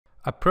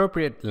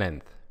Appropriate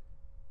length.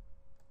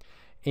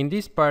 In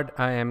this part,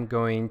 I am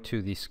going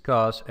to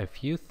discuss a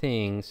few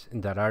things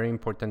that are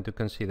important to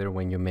consider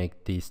when you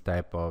make this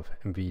type of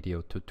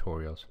video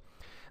tutorials.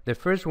 The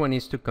first one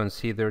is to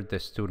consider the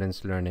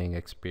student's learning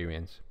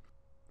experience.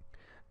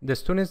 The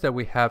students that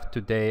we have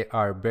today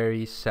are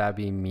very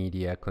savvy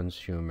media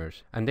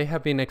consumers, and they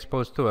have been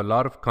exposed to a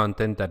lot of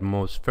content that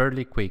moves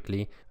fairly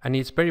quickly, and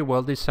it's very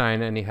well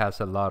designed and it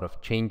has a lot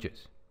of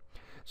changes.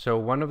 So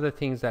one of the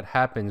things that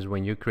happens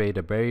when you create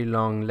a very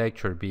long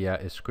lecture via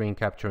a screen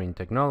capturing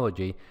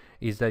technology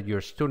is that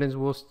your students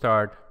will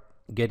start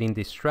getting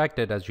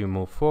distracted as you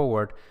move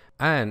forward,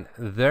 and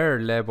their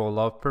level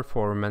of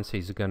performance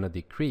is going to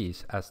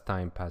decrease as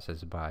time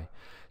passes by.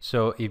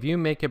 So if you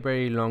make a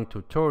very long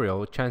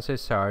tutorial,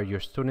 chances are your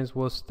students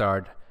will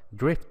start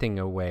drifting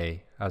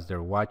away as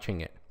they're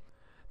watching it.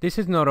 This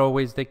is not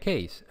always the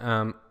case.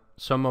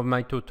 Some of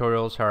my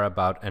tutorials are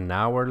about an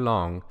hour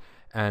long,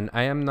 and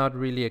I am not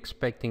really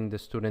expecting the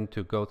student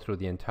to go through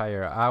the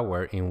entire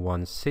hour in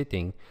one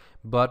sitting,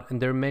 but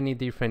there are many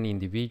different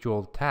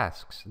individual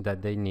tasks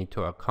that they need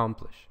to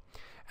accomplish.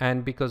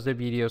 And because the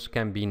videos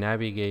can be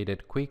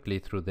navigated quickly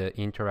through the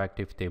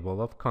interactive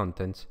table of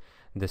contents,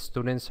 the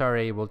students are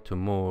able to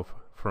move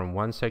from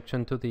one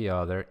section to the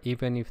other,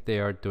 even if they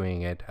are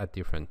doing it at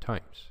different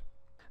times.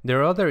 There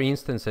are other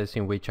instances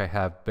in which I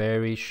have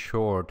very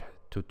short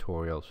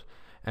tutorials,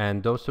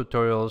 and those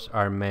tutorials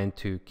are meant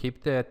to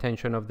keep the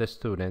attention of the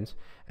students,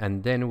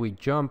 and then we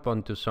jump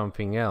onto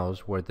something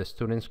else where the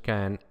students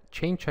can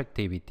change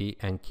activity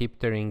and keep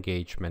their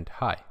engagement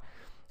high.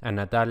 And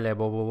at that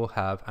level, we will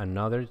have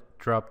another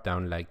drop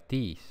down like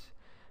this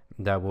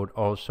that would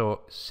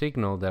also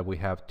signal that we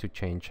have to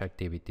change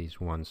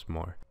activities once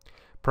more.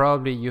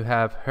 Probably you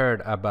have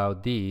heard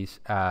about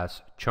these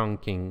as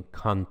chunking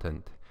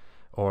content,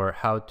 or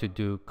how to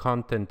do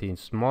content in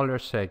smaller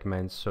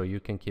segments so you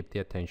can keep the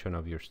attention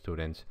of your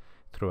students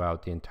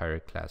throughout the entire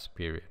class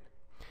period.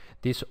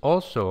 This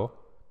also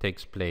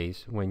takes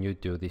place when you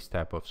do this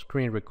type of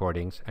screen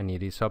recordings, and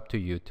it is up to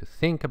you to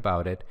think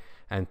about it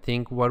and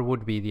think what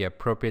would be the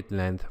appropriate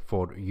length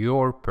for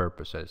your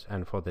purposes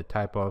and for the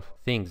type of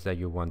things that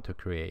you want to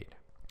create.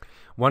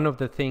 One of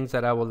the things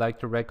that I would like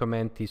to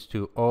recommend is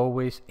to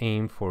always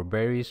aim for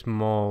very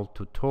small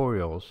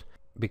tutorials,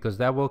 because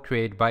that will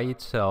create by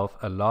itself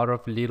a lot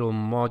of little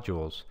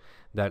modules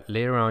that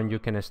later on you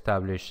can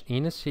establish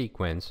in a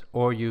sequence,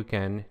 or you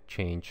can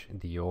change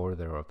the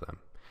order of them.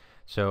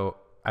 So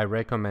I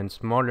recommend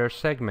smaller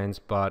segments,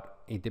 but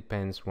it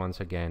depends once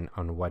again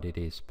on what it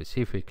is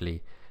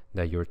specifically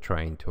that you're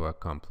trying to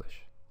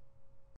accomplish.